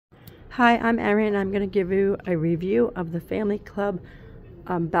Hi, I'm Erin, and I'm going to give you a review of the Family Club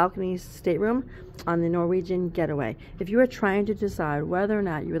balcony stateroom on the Norwegian Getaway. If you are trying to decide whether or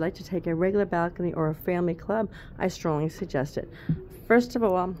not you would like to take a regular balcony or a family club, I strongly suggest it. First of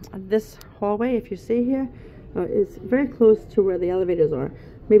all, this hallway, if you see here, is very close to where the elevators are,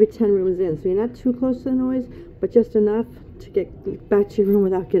 maybe 10 rooms in, so you're not too close to the noise, but just enough to get back to your room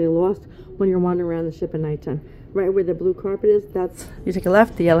without getting lost when you're wandering around the ship at nighttime. Right where the blue carpet is, you take a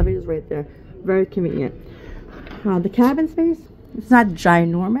left, the elevator is right there. Very convenient. The cabin space, it's not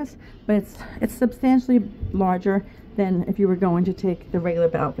ginormous, but it's substantially larger than if you were going to take the regular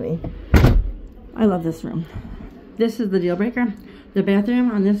balcony. I love this room. This is the deal breaker. The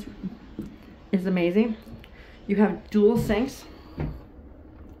bathroom on this is amazing. You have dual sinks,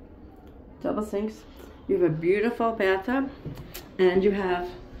 double sinks. You have a beautiful bathtub, and you have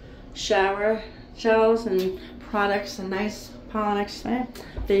shower gels and products and nice Pollex.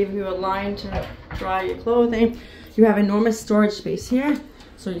 They give you a line to dry your clothing. You have enormous storage space here,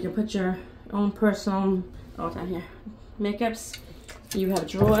 so you can put your own personal, down here, makeups. You have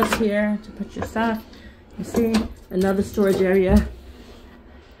drawers here to put your stuff. You see another storage area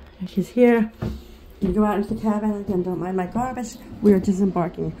is here. You go out into the cabin. Again, don't mind my garbage. We are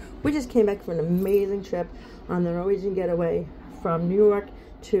disembarking. We just came back from an amazing trip on the Norwegian Getaway from New York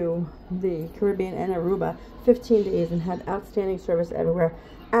to the Caribbean and Aruba, 15 days, and had outstanding service everywhere.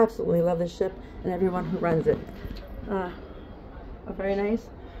 Absolutely love this ship and everyone who runs it. A very nice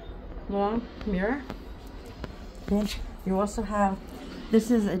long mirror. And you also have, this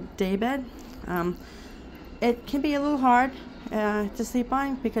is a day bed. It can be a little hard to sleep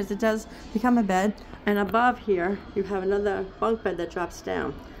on because it does become a bed, and above here you have another bunk bed that drops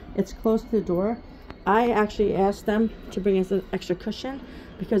down. It's close to the door. I actually asked them to bring us an extra cushion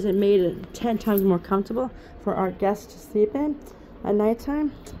because it made it 10 times more comfortable for our guests to sleep in at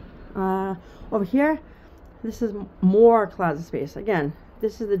nighttime. Over here, this is more closet space. Again,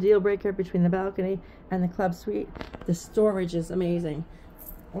 this is the deal breaker between the balcony and the club suite. The storage is amazing.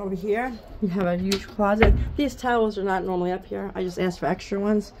 Over here, you have a huge closet. These towels are not normally up here. I just asked for extra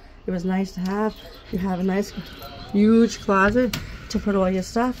ones. It was nice to have. You have a nice, huge closet to put all your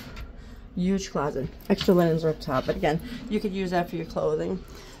stuff. Huge closet. Extra linens are up top, but again, you could use that for your clothing.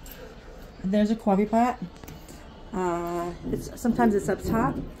 There's a coffee pot. Sometimes it's up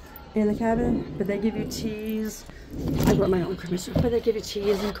top in the cabin, but they give you teas. I brought my own creamers, but they give you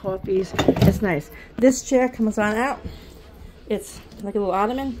teas and coffees. It's nice. This chair comes on out. It's like a little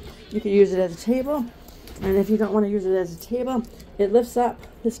ottoman. You can use it as a table, and if you don't want to use it as a table, it lifts up.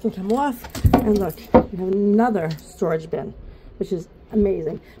 This can come off, and look, you have another storage bin, which is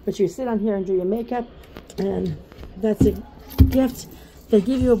amazing. But you sit on here and do your makeup, and that's a gift. They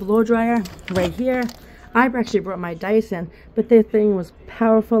give you a blow dryer right here. I actually brought my Dyson, but their thing was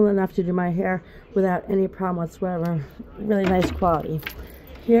powerful enough to do my hair without any problem whatsoever. Really nice quality.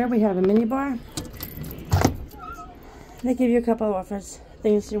 Here we have a mini bar. They give you a couple of offers,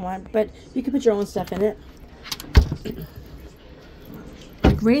 things you want, but you can put your own stuff in it.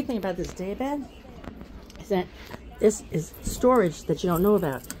 The great thing about this daybed is that this is storage that you don't know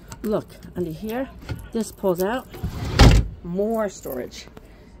about. Look, under here, this pulls out, more storage.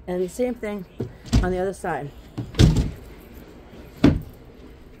 And the same thing on the other side.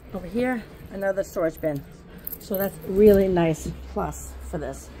 Over here, another storage bin. So that's really nice plus for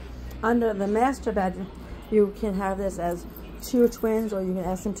this. Under the master bed, you can have this as 2 twins, or you can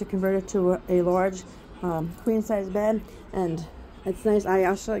ask them to convert it to a large queen size bed, and it's nice. I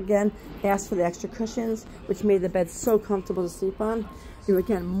also again asked for the extra cushions, which made the bed so comfortable to sleep on. You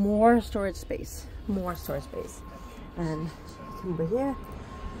again, more storage space, and come over here,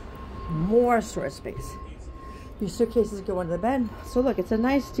 more storage space. Your suitcases go under the bed. So look, it's a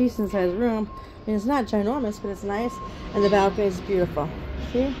nice, decent sized room. I mean, it's not ginormous, but it's nice, and the balcony is beautiful.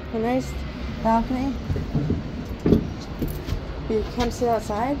 See, a nice balcony. You come sit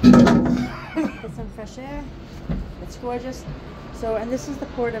outside, get some fresh air. It's gorgeous. So, and this is the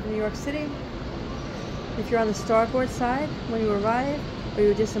port of New York City. If you're on the starboard side, when you arrive or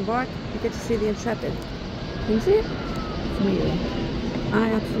you disembark, you get to see the Intrepid. Can you see it? It's amazing.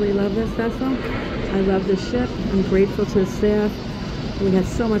 I absolutely love this vessel. I love this ship. I'm grateful to the staff. We had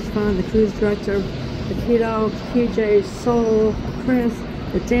so much fun. The cruise director, Akito, PJ, Sol, Chris,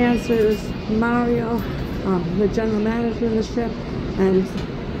 the dancers, Mario, the general manager of the ship, and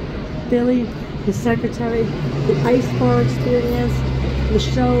Billy, his secretary. The ice bar experience, the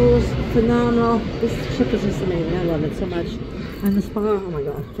shows, phenomenal. This ship is just amazing. I love it so much. And the spa, oh my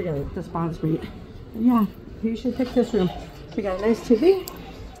god, forget it. The spa is great. But yeah, you should pick this room. We got a nice TV.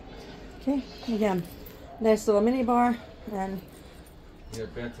 Okay, again, nice little mini bar, and Yeah,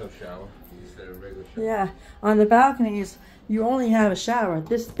 bathtub shower instead of regular shower. Yeah, on the balconies, you only have a shower.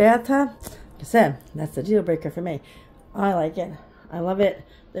 This bathtub, like I said, that's the deal breaker for me. I like it. I love it.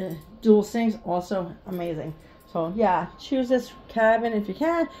 The dual sinks, also amazing. So yeah, choose this cabin if you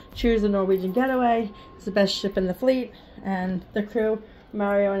can. Choose the Norwegian Getaway. It's the best ship in the fleet. And the crew,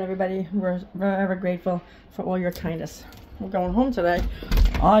 Mario and everybody, we're forever grateful for all your kindness. We're going home today.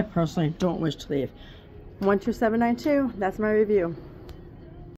 I personally don't wish to leave. 12792, that's my review.